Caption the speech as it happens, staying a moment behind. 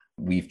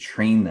we've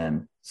trained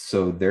them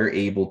so they're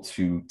able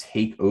to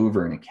take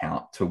over an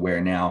account to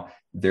where now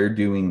they're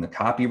doing the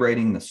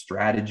copywriting, the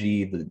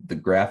strategy, the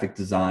graphic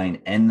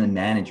design, and the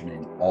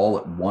management all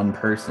at one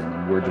person.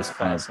 And we're just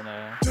kind of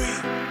 3,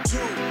 2,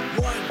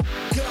 1,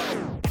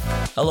 go.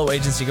 Hello,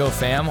 Agency Go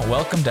fam.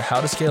 Welcome to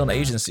How to Scale an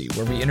Agency,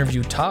 where we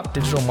interview top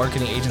digital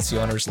marketing agency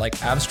owners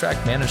like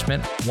Abstract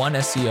Management, One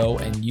SEO,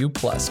 and U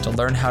Plus to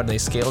learn how they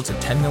scale to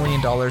 $10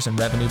 million in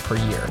revenue per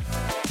year.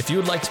 If you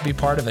would like to be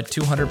part of a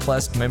 200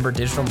 plus member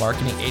digital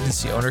marketing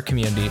agency owner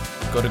community,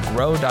 go to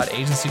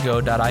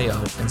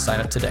grow.agencygo.io and sign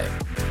up today.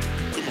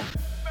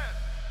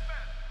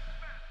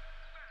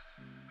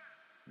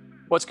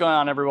 What's going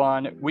on,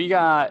 everyone? We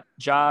got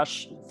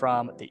Josh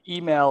from the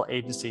email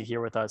agency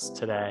here with us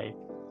today.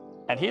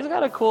 And he's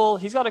got a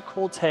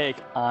cool take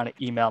on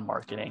email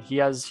marketing. He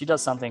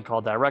does something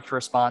called direct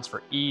response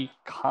for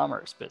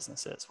e-commerce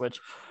businesses, which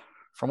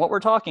from what we're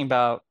talking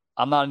about,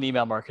 I'm not an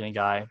email marketing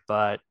guy,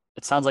 but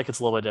it sounds like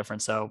it's a little bit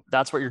different. So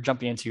that's what you're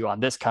jumping into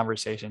on this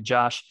conversation.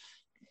 Josh,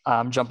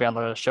 I'm jumping on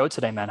the show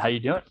today, man. How you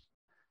doing?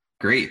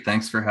 Great.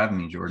 Thanks for having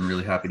me, Jordan.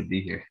 Really happy to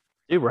be here.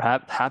 Dude, we're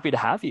happy to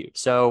have you.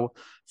 So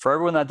for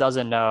everyone that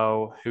doesn't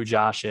know who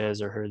Josh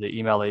is or who the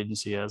email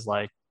agency is,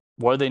 like,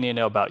 what do they need to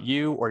know about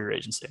you or your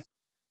agency?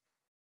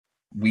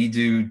 We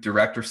do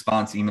direct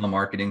response email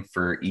marketing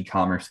for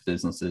e-commerce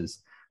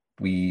businesses.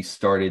 We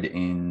started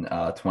in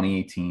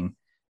 2018,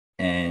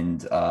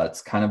 and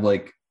it's kind of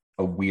like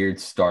a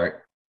weird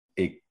start.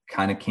 It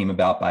kind of came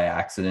about by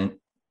accident.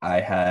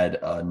 I had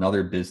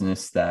another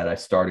business that I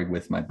started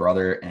with my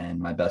brother and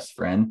my best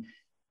friend,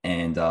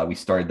 and we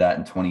started that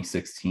in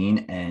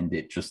 2016, and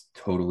it just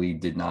totally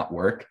did not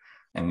work.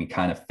 And we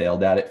kind of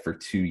failed at it for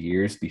 2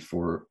 years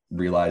before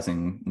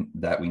realizing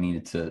that we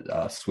needed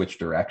to switch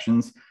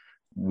directions.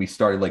 We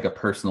started like a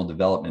personal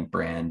development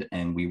brand,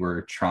 and we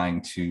were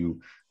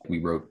we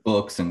wrote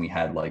books, and we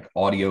had like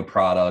audio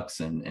products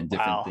and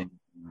different things.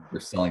 We're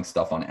selling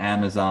stuff on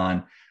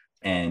Amazon.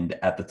 And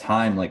at the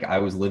time, like, I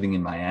was living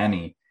in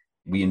Miami.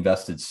 We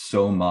invested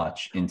so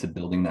much into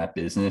building that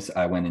business.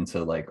 I went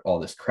into like all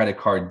this credit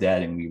card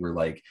debt, and we were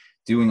like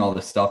doing all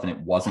this stuff, and it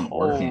wasn't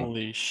working.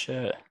 Holy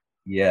shit.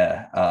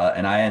 Yeah.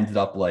 And I ended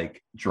up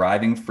like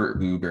driving for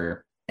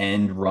Uber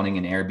and running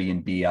an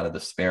Airbnb out of the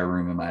spare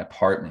room in my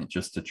apartment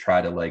just to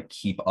try to like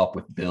keep up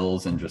with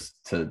bills and just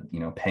to,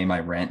 pay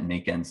my rent and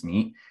make ends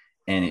meet.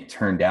 And it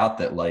turned out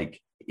that like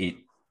it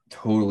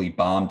totally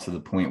bombed to the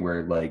point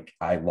where like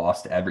I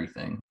lost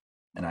everything,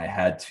 and I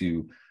had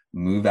to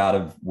move out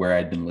of where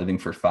I'd been living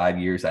for 5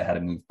 years. I had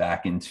to move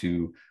back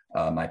into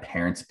my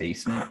parents'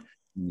 basement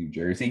in New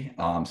Jersey.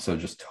 So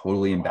just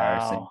totally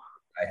embarrassing. Wow.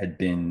 I had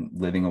been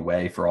living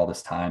away for all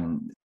this time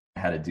and I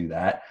had to do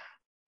that.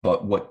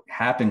 But what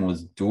happened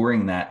was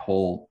during that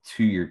whole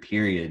 2-year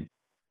period,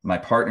 my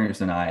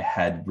partners and I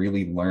had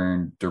really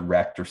learned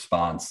direct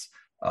response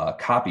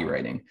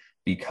copywriting,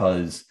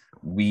 because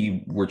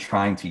we were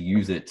trying to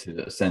use it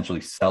to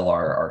essentially sell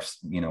our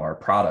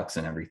products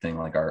and everything,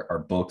 like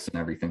our books and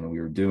everything that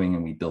we were doing.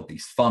 And we built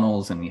these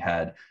funnels, and we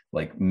had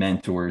like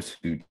mentors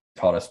who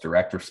taught us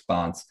direct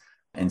response.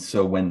 And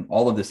so when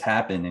all of this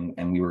happened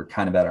and we were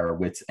kind of at our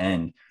wits'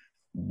 end,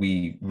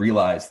 we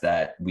realized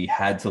that we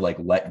had to like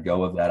let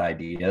go of that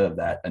idea of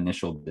that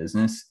initial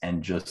business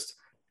and just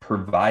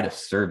provide a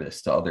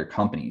service to other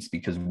companies,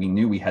 because we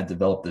knew we had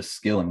developed this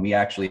skill, and we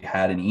actually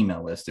had an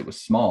email list. It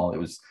was small. It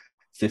was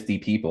 50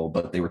 people,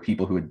 but they were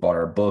people who had bought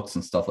our books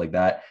and stuff like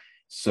that.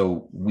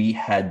 So we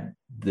had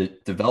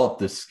developed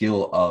the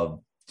skill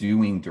of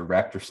doing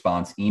direct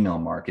response email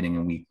marketing,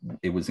 and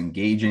it was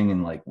engaging,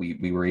 and like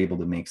we were able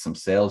to make some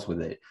sales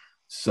with it.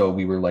 So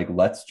we were like,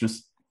 let's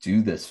just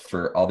do this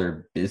for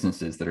other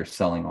businesses that are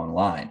selling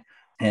online.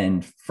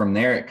 And from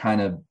there, it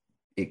kind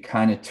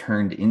of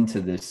turned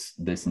into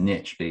this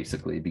niche,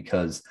 basically,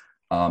 because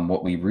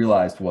what we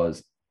realized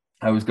was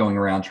I was going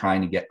around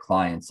trying to get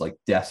clients like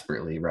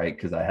desperately, right?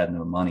 Because I had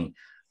no money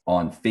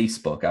on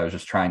Facebook. I was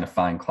just trying to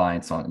find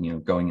clients on,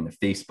 going into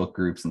Facebook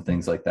groups and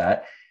things like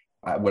that.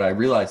 What I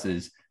realized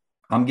is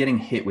I'm getting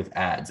hit with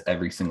ads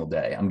every single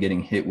day. I'm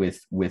getting hit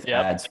with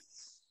ads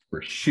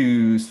for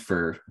shoes,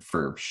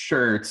 for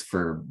shirts,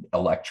 for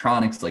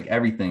electronics, like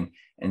everything.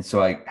 And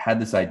so I had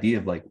this idea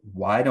of like,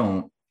 why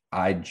don't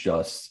I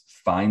just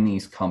find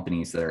these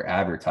companies that are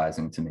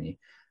advertising to me,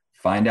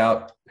 find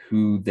out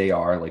who they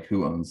are, like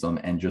who owns them,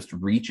 and just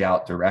reach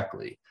out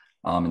directly.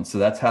 And so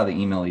that's how the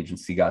email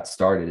agency got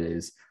started.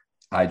 Is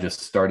I just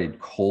started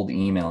cold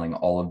emailing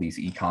all of these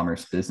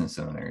e-commerce business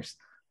owners.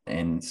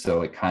 And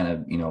so it kind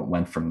of,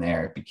 went from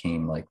there. It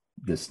became like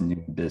this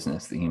new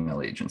business, the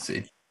email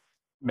agency.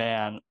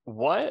 Man,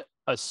 what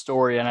a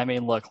story. And I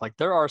mean, look, like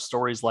there are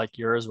stories like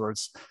yours where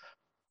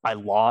I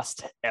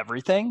lost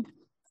everything.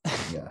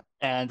 Yeah.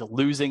 And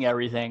losing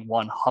everything,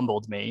 one,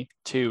 humbled me.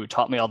 Two,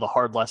 taught me all the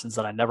hard lessons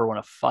that I never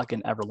want to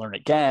fucking ever learn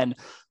again.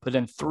 But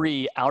then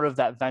three, out of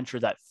that venture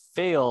that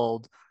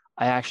failed,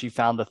 I actually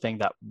found the thing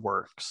that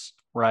works,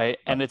 right?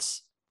 And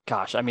it's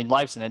gosh, I mean,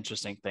 life's an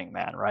interesting thing,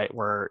 man, right?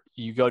 Where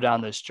you go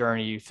down this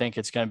journey, you think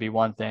it's going to be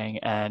one thing,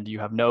 and you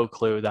have no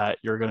clue that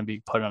you're going to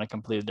be put on a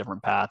completely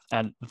different path.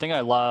 And the thing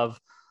I love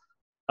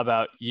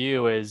about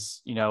you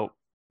is,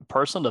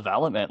 personal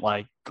development,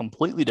 like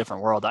completely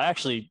different world. I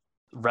actually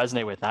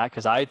resonate with that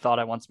because I thought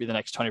I wanted to be the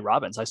next Tony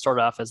Robbins. I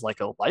started off as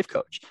like a life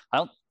coach. I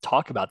don't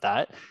talk about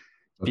that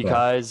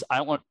because I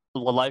don't want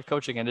the life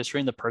coaching industry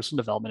and the personal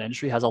development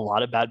industry has a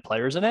lot of bad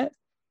players in it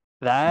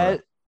that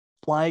Right.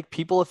 like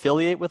people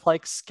affiliate with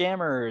like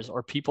scammers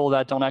or people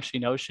that don't actually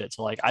know shit.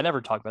 So like I never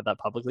talk about that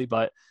publicly,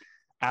 but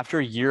after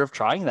a year of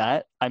trying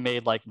that, I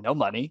made like no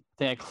money. I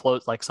think I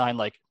closed like signed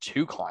like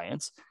 2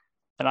 clients.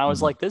 And I was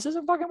Mhm. like, this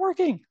isn't fucking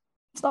working.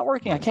 It's not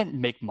working. I Right. can't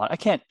make money. I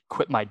can't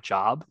quit my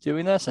job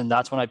doing this. And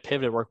that's when I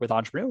pivoted to work with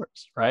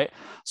entrepreneurs. Right.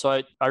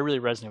 So I really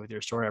resonate with your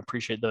story. I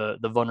appreciate the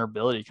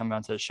vulnerability coming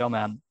onto the show,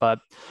 man. But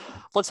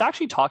let's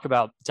actually talk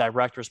about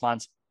direct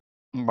response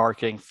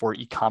marketing for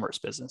e-commerce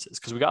businesses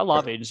because we got a lot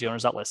of agency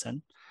owners that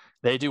listen.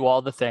 They do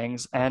all the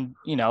things, and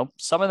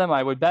some of them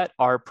I would bet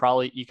are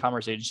probably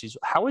e-commerce agencies.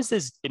 How is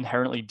this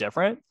inherently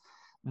different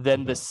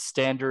than the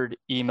standard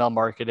email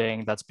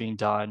marketing that's being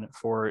done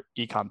for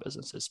e-com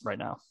businesses right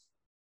now?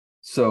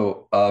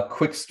 So a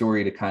quick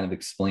story to kind of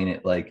explain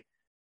it. Like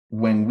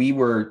when we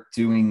were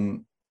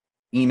doing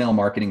email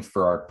marketing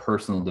for our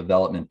personal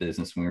development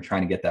business, when we were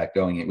trying to get that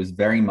going, it was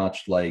very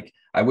much like,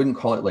 I wouldn't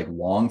call it like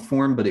long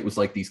form, but it was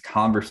like these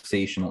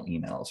conversational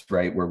emails,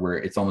 right? Where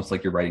it's almost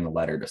like you're writing a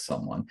letter to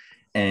someone.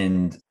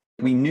 And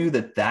we knew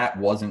that that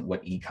wasn't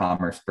what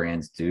e-commerce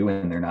brands do.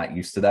 And they're not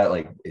used to that.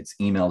 Like it's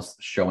emails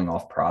showing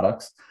off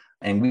products.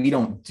 And we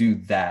don't do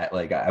that.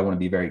 Like, I want to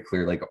be very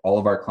clear, like all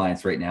of our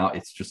clients right now,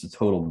 it's just a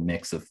total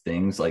mix of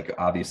things. Like,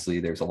 obviously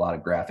there's a lot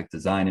of graphic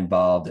design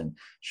involved and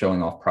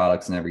showing off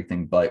products and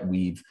everything, but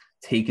we've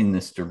taken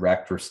this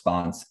direct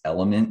response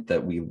element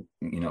that we,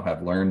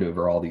 have learned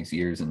over all these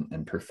years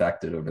and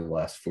perfected over the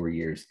last 4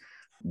 years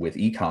with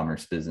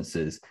e-commerce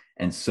businesses.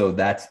 And so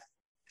that's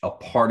a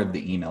part of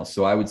the email.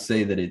 So I would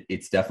say that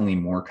it's definitely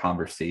more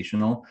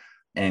conversational.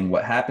 And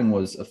what happened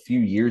was a few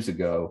years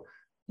ago,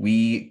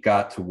 we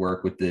got to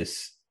work with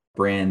this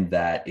brand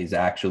that is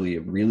actually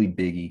a really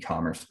big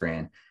e-commerce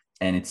brand,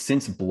 and it's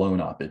since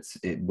blown up.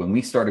 When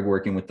we started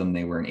working with them,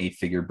 they were an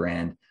 8-figure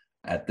brand.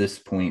 At this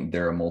point,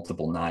 they're a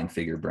multiple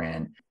 9-figure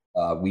brand.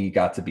 We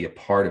got to be a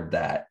part of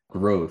that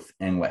growth.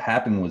 And what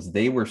happened was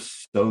they were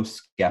so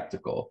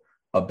skeptical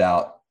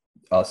about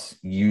us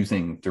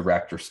using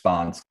direct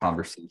response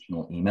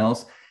conversational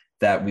emails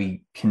that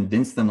we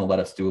convinced them to let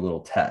us do a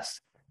little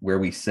test where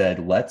we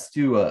said, let's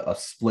do a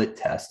split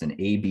test, an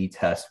A/B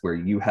test, where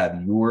you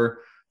have your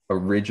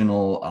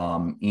original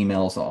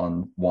emails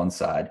on one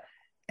side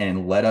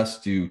and let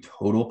us do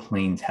total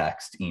plain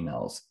text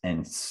emails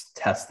and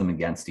test them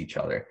against each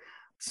other.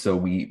 So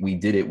we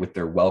did it with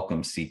their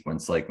welcome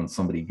sequence, like when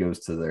somebody goes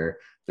to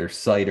their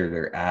site or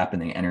their app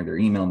and they enter their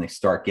email and they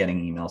start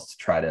getting emails to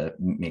try to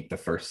make the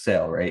first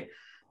sale, right?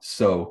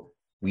 So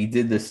we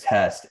did this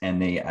test,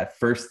 and at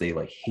first they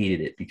like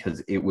hated it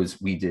because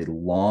we did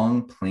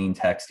long plain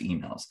text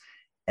emails.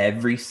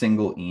 Every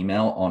single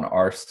email on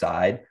our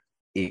side,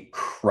 it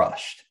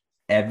crushed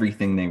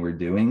everything they were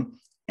doing.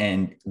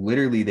 And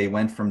literally they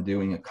went from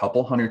doing a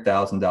couple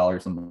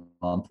 $100,000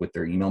 a month with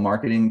their email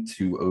marketing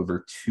to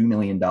over $2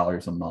 million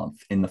a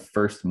month in the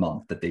first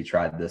month that they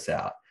tried this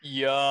out.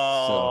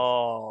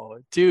 Yo,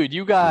 dude,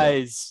 you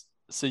guys,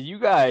 so you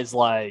guys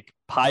like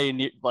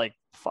pioneer, like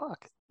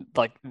fuck.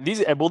 Like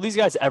will these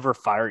guys ever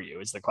fire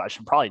you is the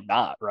question. Probably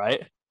not,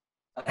 right?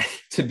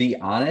 To be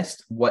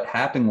honest, what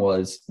happened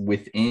was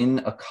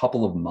within a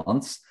couple of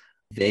months,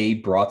 they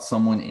brought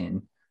someone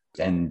in,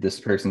 and this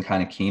person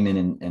kind of came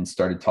in and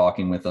started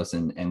talking with us,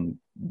 and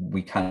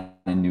we kind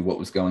of knew what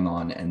was going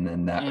on. And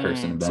then that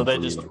person eventually, so they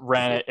just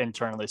ran it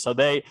internally. So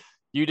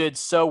you did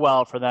so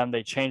well for them,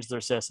 they changed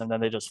their system,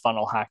 then they just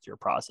funnel hacked your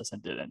process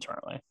and did it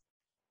internally.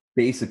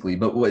 Basically.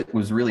 But what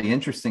was really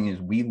interesting is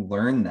we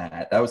learned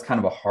that was kind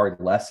of a hard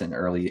lesson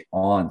early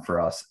on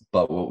for us.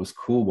 But what was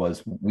cool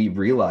was we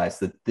realized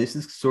that this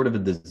is sort of a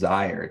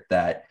desire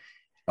that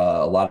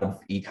a lot of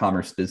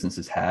e-commerce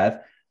businesses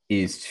have,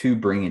 is to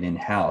bring it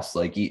in-house.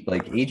 Like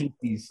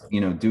agencies,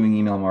 doing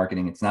email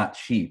marketing, it's not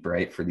cheap,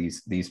 right, for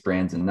these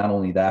brands. And not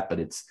only that, but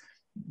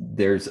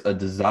there's a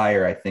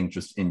desire, I think,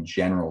 just in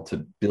general,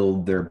 to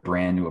build their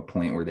brand to a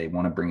point where they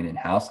want to bring it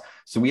in-house.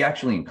 So we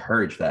actually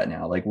encourage that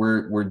now. Like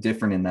we're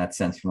different in that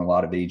sense from a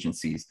lot of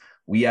agencies.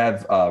 We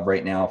have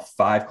right now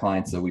 5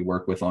 clients that we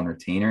work with on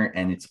retainer,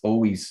 and it's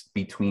always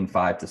between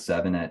 5 to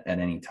 7 at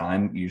any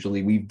time.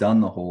 Usually we've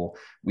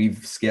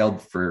scaled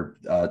to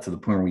the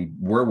point where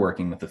we're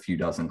working with a few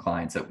dozen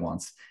clients at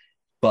once.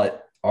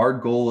 But our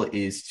goal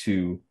is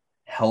to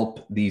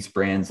help these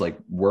brands like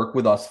work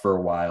with us for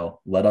a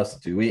while, let us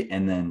do it,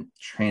 and then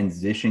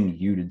transition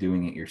you to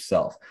doing it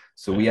yourself.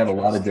 So we have a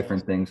lot of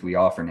different things we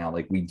offer now.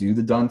 Like we do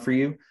the done for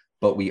you,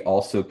 but we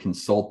also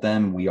consult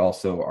them. We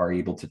also are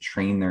able to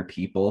train their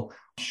people,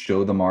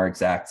 show them our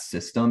exact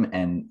system,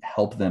 and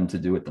help them to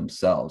do it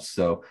themselves.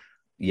 So,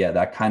 yeah,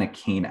 that kind of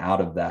came out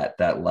of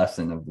that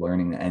lesson of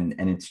learning.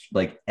 And it's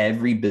like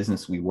every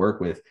business we work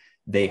with,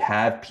 they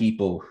have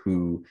people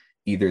who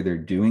either they're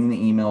doing the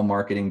email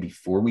marketing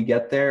before we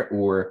get there,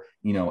 or,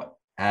 you know,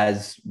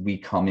 as we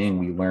come in,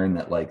 we learn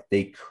that like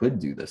they could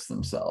do this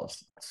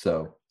themselves.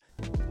 So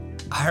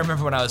I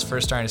remember when I was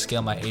first starting to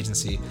scale my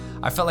agency,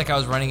 I felt like I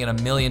was running in a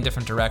million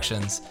different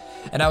directions.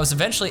 And I was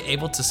eventually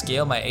able to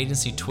scale my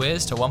agency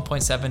Twiz to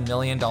 $1.7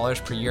 million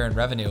per year in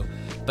revenue,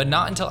 but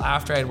not until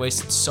after I had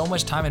wasted so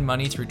much time and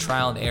money through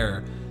trial and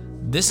error.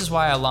 This is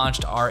why I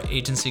launched our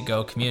Agency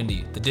Go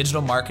community, the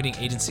digital marketing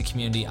agency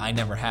community I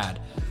never had.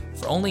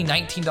 For only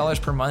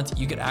 $19 per month,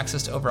 you get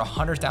access to over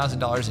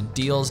 $100,000 in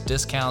deals,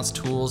 discounts,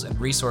 tools, and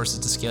resources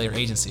to scale your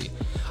agency.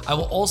 I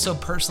will also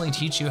personally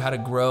teach you how to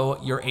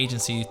grow your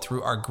agency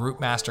through our group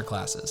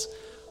masterclasses.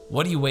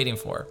 What are you waiting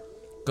for?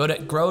 Go to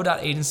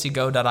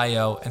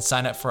grow.agencygo.io and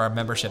sign up for our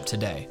membership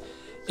today.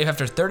 If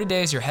after 30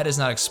 days your head is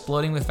not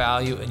exploding with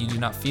value and you do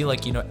not feel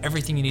like you know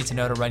everything you need to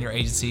know to run your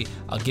agency,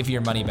 I'll give you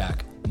your money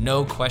back.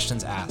 No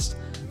questions asked.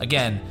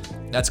 Again,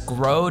 that's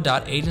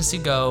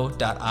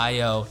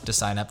grow.agencygo.io to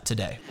sign up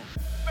today.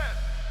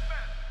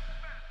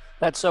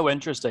 That's so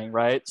interesting,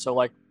 right? So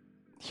like,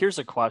 here's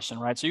a question,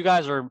 right? So you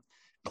guys are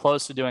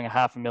close to doing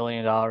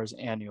 $500,000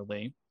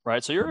 annually,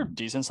 right? So you're a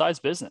decent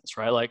sized business,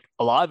 right? Like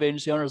a lot of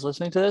agency owners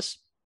listening to this,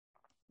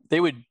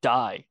 they would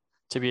die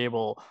to be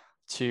able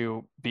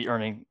to be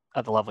earning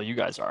at the level you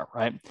guys are,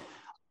 right?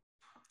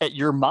 At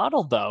your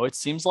model though, it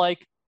seems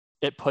like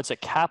it puts a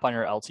cap on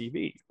your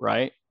LTV,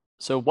 right?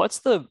 So what's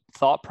the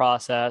thought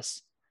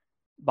process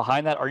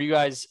behind that? Are you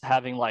guys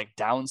having like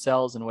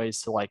downsells and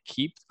ways to like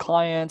keep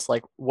clients?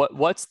 Like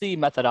what's the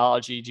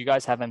methodology? Do you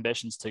guys have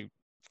ambitions to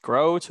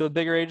grow to a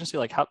bigger agency?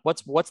 Like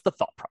what's the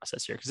thought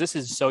process here? Because this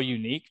is so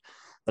unique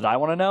that I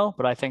want to know,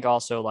 but I think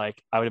also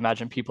like I would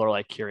imagine people are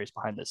like curious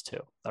behind this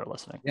too that are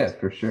listening. yeah,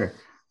 for sure.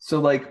 So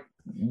like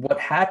what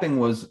happened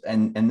was,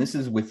 and this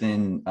is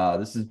within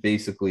this is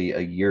basically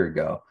a year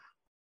ago,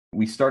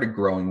 we started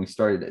growing, we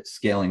started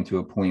scaling to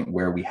a point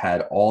where we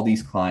had all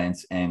these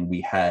clients and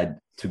we had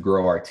to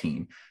grow our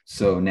team.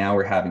 So now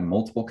we're having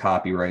multiple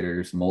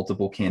copywriters,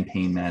 multiple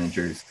campaign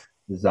managers,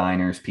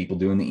 designers, people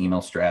doing the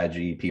email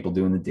strategy, people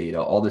doing the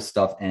data, all this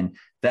stuff. And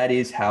that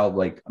is how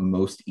like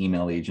most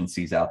email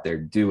agencies out there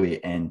do it.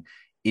 And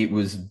it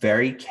was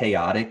very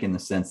chaotic in the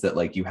sense that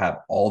like you have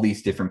all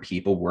these different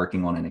people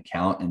working on an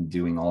account and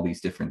doing all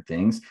these different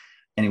things.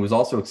 And it was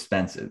also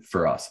expensive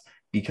for us,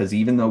 because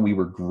even though we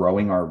were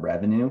growing our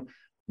revenue,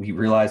 we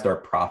realized our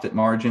profit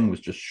margin was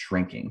just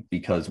shrinking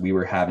because we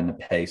were having to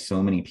pay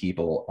so many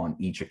people on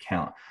each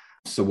account.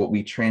 So what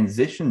we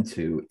transitioned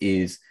to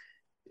is,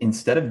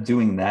 instead of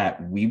doing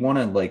that, we want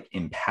to like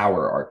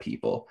empower our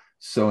people.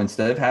 So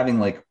instead of having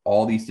like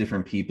all these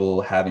different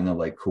people having to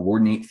like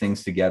coordinate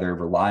things together,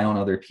 rely on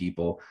other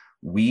people,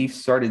 we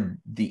started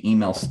the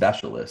email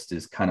specialist,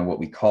 is kind of what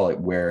we call it,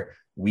 where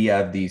we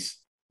have these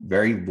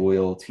very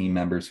loyal team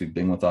members who've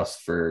been with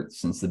us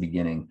since the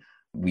beginning.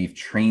 We've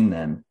trained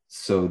them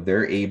so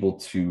they're able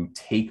to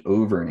take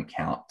over an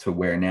account to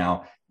where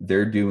now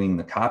they're doing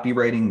the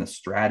copywriting, the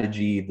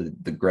strategy,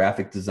 the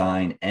graphic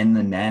design, and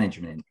the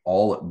management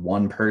all at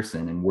one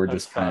person. And we're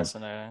just kind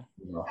of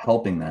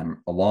helping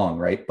them along,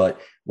 right?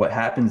 But what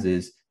happens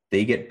is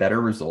they get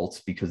better results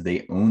because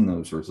they own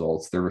those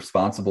results. They're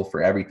responsible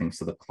for everything.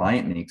 So the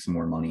client makes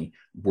more money.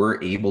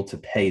 We're able to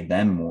pay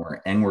them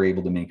more, and we're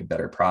able to make a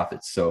better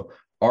profit. So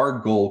our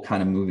goal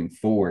kind of moving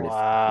forward,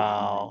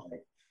 wow,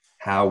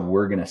 how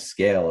we're going to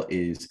scale,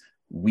 is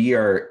we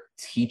are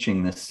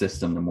teaching this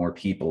system to more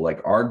people.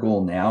 Like our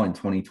goal now in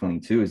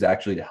 2022 is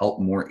actually to help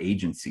more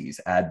agencies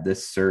add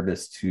this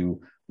service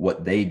to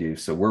what they do.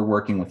 So we're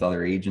working with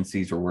other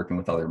agencies. We're working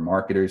with other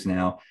marketers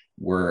now.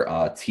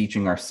 We're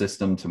teaching our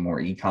system to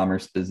more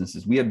e-commerce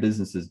businesses. We have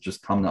businesses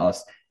just come to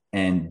us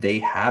and they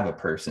have a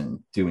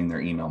person doing their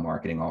email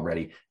marketing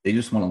already. They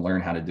just want to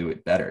learn how to do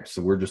it better.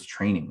 So we're just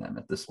training them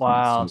at this point.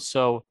 Wow.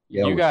 So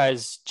you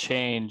guys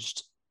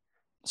changed.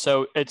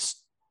 So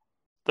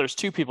there's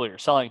two people you're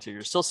selling to.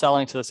 You're still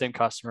selling to the same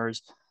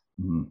customers,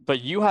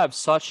 but you have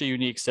such a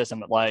unique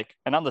system. Like,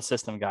 and I'm the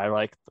system guy.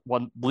 Like,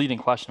 one leading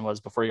question was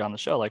before you got on the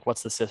show, like,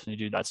 what's the system you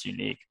do that's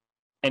unique?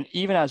 And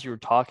even as you were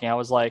talking, I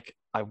was like,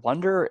 I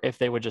wonder if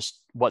they would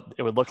what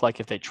it would look like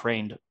if they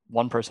trained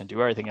one person to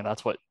do everything. And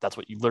that's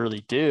what you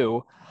literally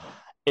do.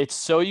 It's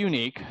so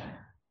unique.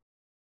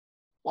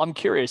 Well, I'm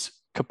curious,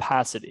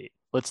 capacity.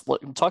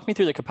 Talk me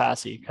through the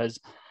capacity, because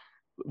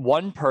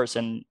one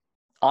person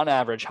on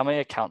average, how many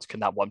accounts can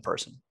that one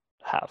person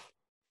have?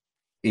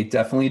 It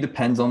definitely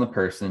depends on the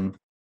person,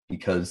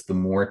 because the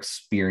more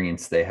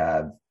experience they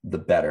have, the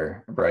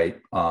better, right?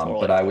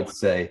 But I would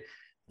say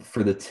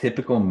for the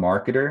typical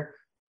marketer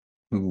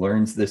who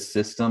learns this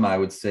system, I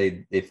would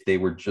say if they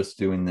were just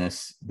doing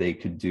this, they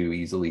could do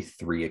easily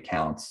 3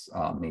 accounts,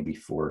 maybe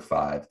 4 or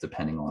 5,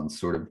 depending on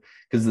sort of,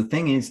 because the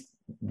thing is,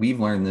 we've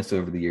learned this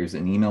over the years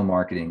in email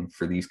marketing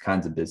for these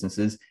kinds of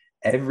businesses.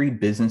 Every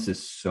business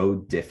is so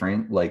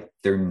different. Like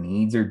their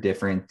needs are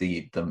different.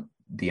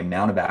 The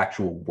amount of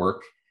actual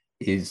work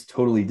is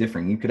totally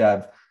different. You could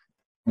have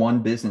one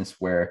business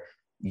where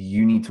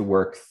you need to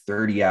work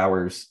 30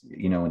 hours,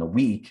 in a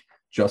week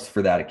just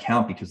for that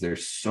account because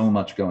there's so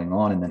much going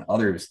on, and then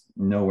others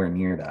nowhere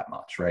near that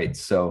much, right?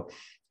 So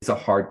it's a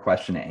hard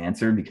question to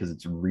answer because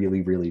it's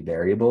really, really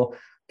variable.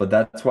 But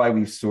that's why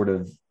we've sort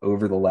of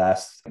over the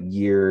last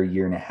year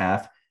and a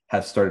half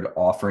have started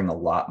offering a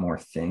lot more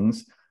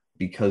things,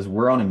 because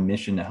we're on a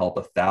mission to help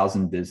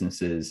 1,000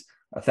 businesses,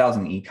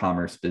 1,000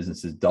 e-commerce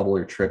businesses double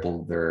or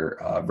triple their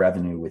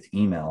revenue with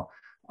email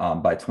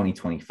by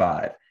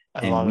 2025.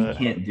 And we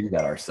can't do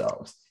that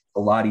ourselves. A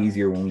lot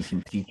easier when we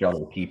can teach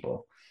other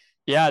people.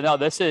 Yeah, no,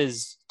 this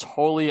is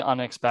totally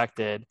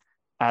unexpected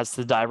as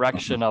the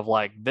direction of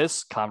like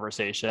this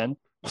conversation.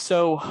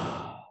 So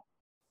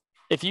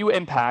if you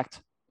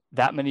impact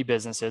that many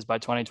businesses by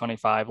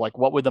 2025, like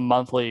what would the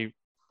monthly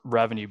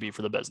revenue be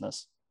for the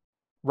business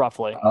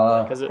roughly?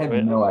 I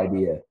have no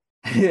idea.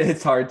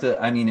 It's hard to,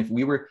 if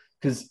we were,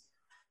 because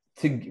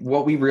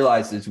what we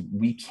realized is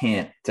we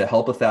can't, to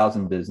help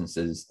 1,000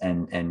 businesses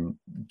and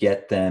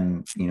get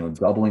them,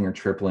 doubling or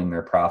tripling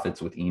their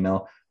profits with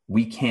email,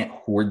 we can't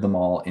hoard them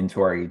all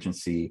into our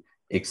agency,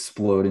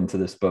 explode into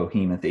this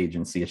behemoth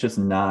agency. It's just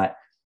not,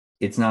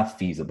 it's not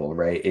feasible,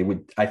 right?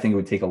 I think it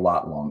would take a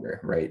lot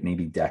longer, right?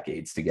 Maybe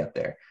decades to get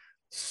there.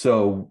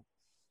 So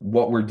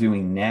what we're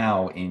doing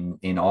now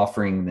in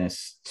offering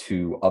this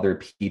to other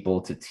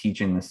people, to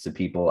teaching this to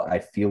people, I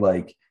feel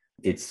like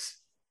it's,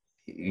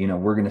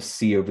 we're going to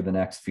see over the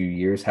next few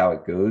years how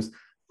it goes.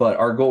 But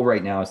our goal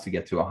right now is to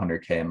get to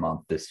 100K a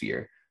month this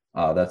year.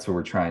 That's what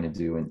we're trying to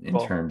do in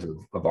Cool. terms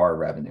of our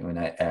revenue. And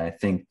I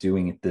think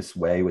doing it this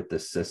way with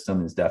this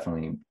system is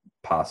definitely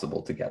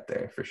possible to get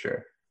there for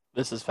sure.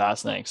 This is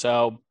fascinating.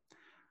 So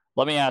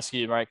let me ask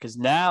you, right? Because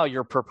now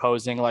you're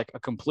proposing like a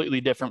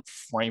completely different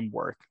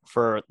framework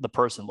for the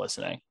person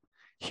listening.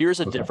 Here's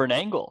a different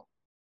angle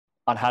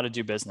on how to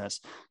do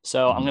business.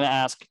 So I'm going to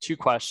ask 2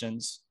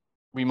 questions.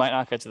 We might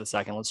not get to the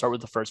second. Let's start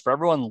with the first. For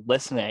everyone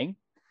listening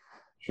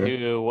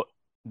who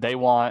they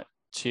want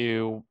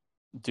to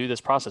do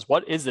this process,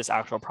 what is this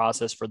actual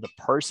process for the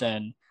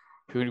person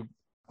who,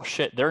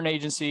 they're an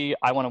agency,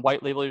 I want to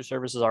white label your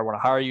services, I want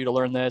to hire you to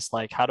learn this.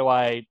 Like, how do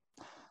I,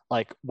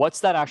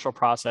 what's that actual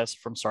process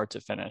from start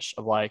to finish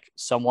of like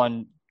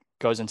someone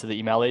goes into the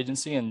email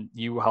agency and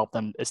you help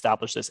them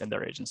establish this in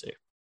their agency?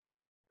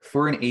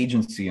 For an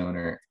agency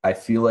owner, I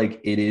feel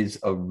like it is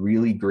a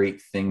really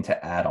great thing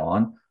to add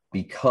on,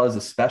 because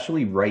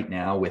especially right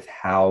now with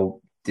how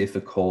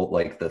difficult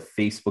like the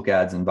Facebook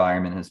ads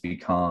environment has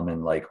become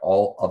and like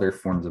all other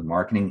forms of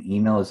marketing,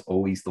 email is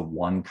always the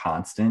one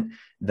constant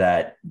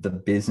that the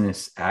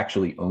business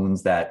actually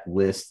owns that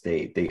list.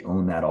 They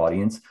own that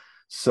audience.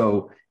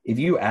 So if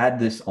you add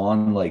this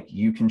on, like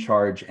you can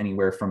charge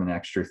anywhere from an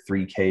extra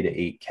 3K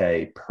to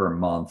 8K per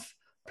month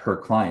per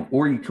client,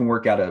 or you can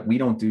work out we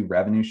don't do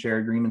revenue share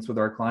agreements with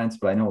our clients,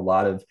 but I know a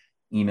lot of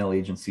email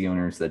agency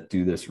owners that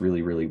do this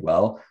really, really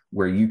well,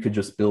 where you could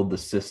just build the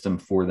system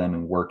for them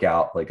and work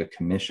out like a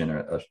commission or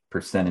a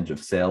percentage of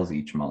sales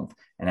each month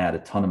and add a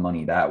ton of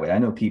money that way. I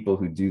know people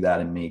who do that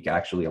and make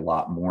actually a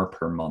lot more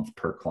per month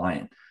per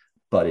client,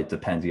 but it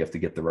depends. You have to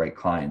get the right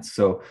clients.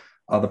 So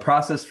the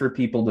process for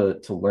people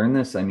to learn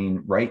this,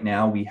 right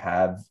now we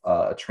have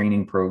a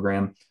training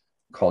program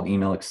called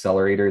Email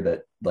Accelerator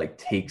that like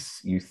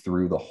takes you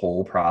through the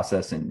whole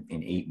process in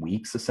 8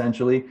 weeks,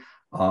 essentially.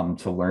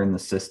 To learn the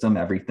system,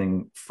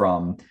 everything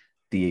from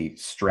the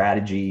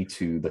strategy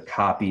to the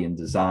copy and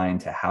design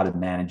to how to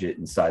manage it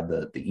inside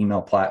the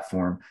email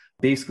platform.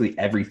 Basically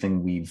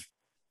everything we've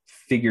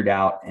figured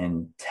out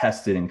and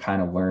tested and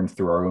kind of learned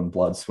through our own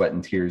blood, sweat,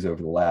 and tears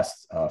over the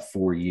last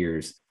 4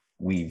 years,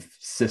 we've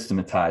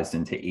systematized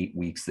into 8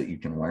 weeks that you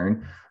can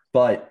learn.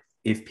 But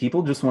if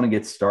people just want to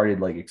get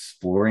started, like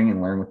exploring and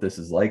learn what this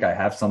is like, I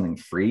have something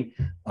free.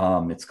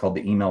 It's called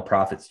the Email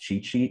Profits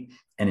Cheat Sheet.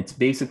 And it's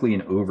basically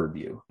an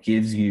overview. It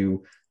gives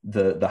you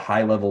the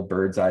high level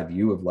bird's eye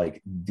view of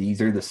like,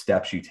 these are the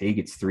steps you take.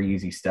 It's 3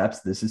 easy steps.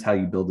 This is how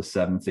you build a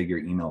 7-figure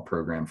email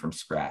program from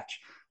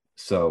scratch.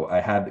 So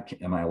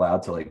am I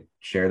allowed to like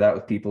share that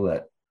with people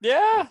that?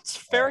 Yeah, it's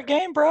fair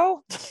game,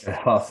 bro.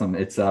 Awesome.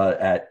 It's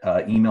at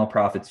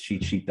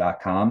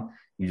emailprofitscheatsheet.com.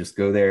 You just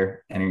go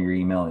there, enter your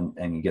email,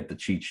 and you get the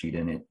cheat sheet.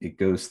 And it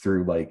goes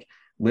through like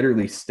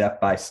literally step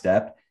by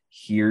step.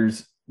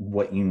 Here's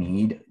what you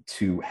need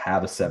to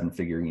have a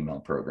 7-figure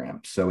email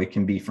program. So it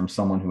can be from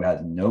someone who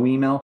has no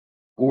email,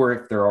 or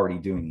if they're already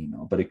doing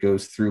email, but it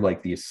goes through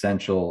like the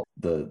essential,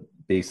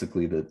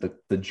 basically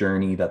the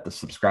journey that the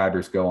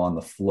subscribers go on,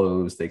 the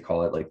flows, they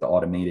call it, like the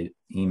automated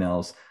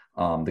emails,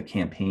 the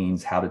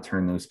campaigns, how to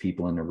turn those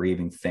people into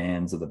raving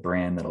fans of the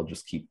brand that'll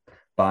just keep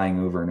buying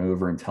over and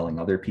over and telling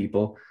other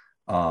people.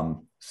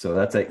 So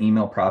that's at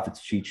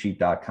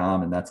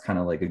emailprofitscheatsheet.com. And that's kind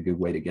of like a good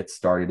way to get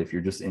started if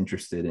you're just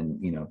interested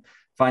in,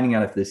 finding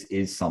out if this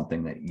is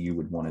something that you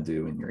would want to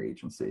do in your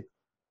agency.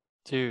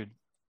 Dude,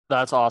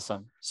 that's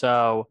awesome.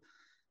 So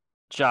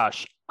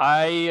Josh,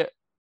 I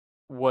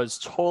was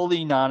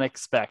totally not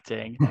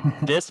expecting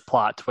this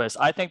plot twist.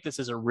 I think this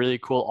is a really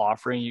cool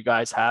offering you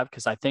guys have,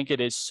 because I think it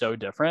is so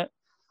different.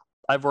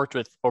 I've worked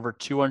with over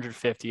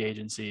 250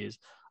 agencies.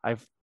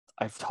 I've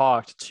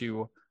talked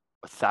to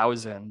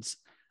thousands.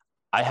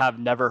 I have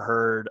never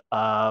heard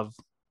of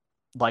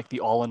like the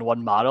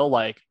all-in-one model,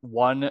 like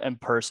one in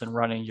person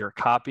running your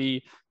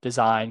copy,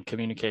 design,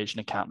 communication,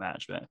 account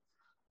management.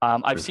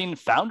 I've seen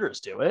founders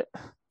do it,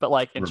 but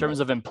like in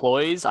terms of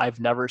employees, I've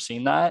never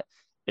seen that.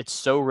 It's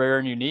so rare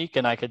and unique,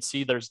 and I could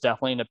see there's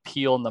definitely an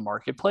appeal in the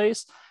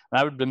marketplace.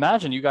 And I would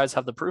imagine you guys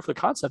have the proof of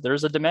concept.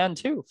 There's a demand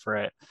too for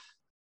it.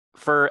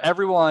 For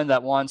everyone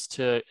that wants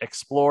to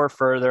explore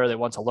further, they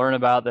want to learn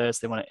about this,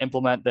 they want to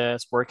implement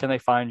this, where can they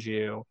find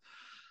you?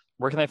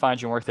 Where can they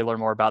find you and where can they learn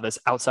more about this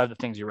outside of the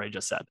things you already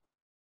just said?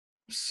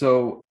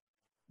 So,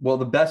 well,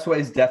 the best way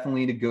is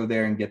definitely to go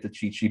there and get the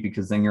cheat sheet,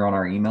 because then you're on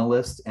our email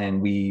list.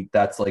 And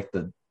that's like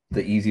the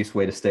easiest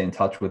way to stay in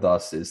touch with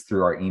us is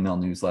through our email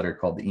newsletter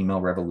called the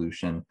Email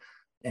Revolution.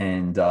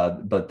 And,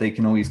 but they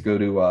can always go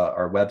to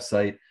our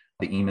website,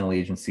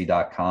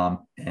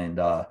 theemailagency.com. And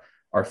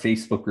our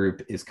Facebook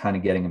group is kind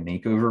of getting a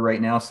makeover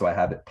right now. So I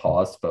have it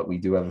paused, but we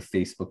do have a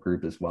Facebook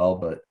group as well.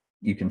 But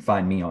you can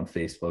find me on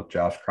Facebook,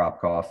 Josh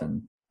Kropkoff,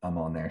 and I'm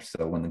on there.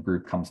 So when the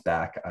group comes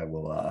back, I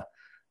will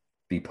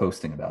be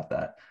posting about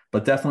that.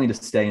 But definitely to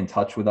stay in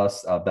touch with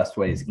us, best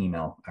way is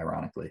email,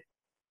 ironically.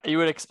 You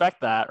would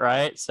expect that,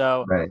 right?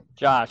 So, right.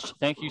 Josh,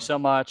 thank you so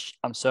much.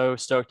 I'm so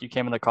stoked you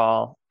came on the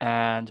call,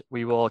 and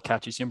we will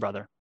catch you soon, brother.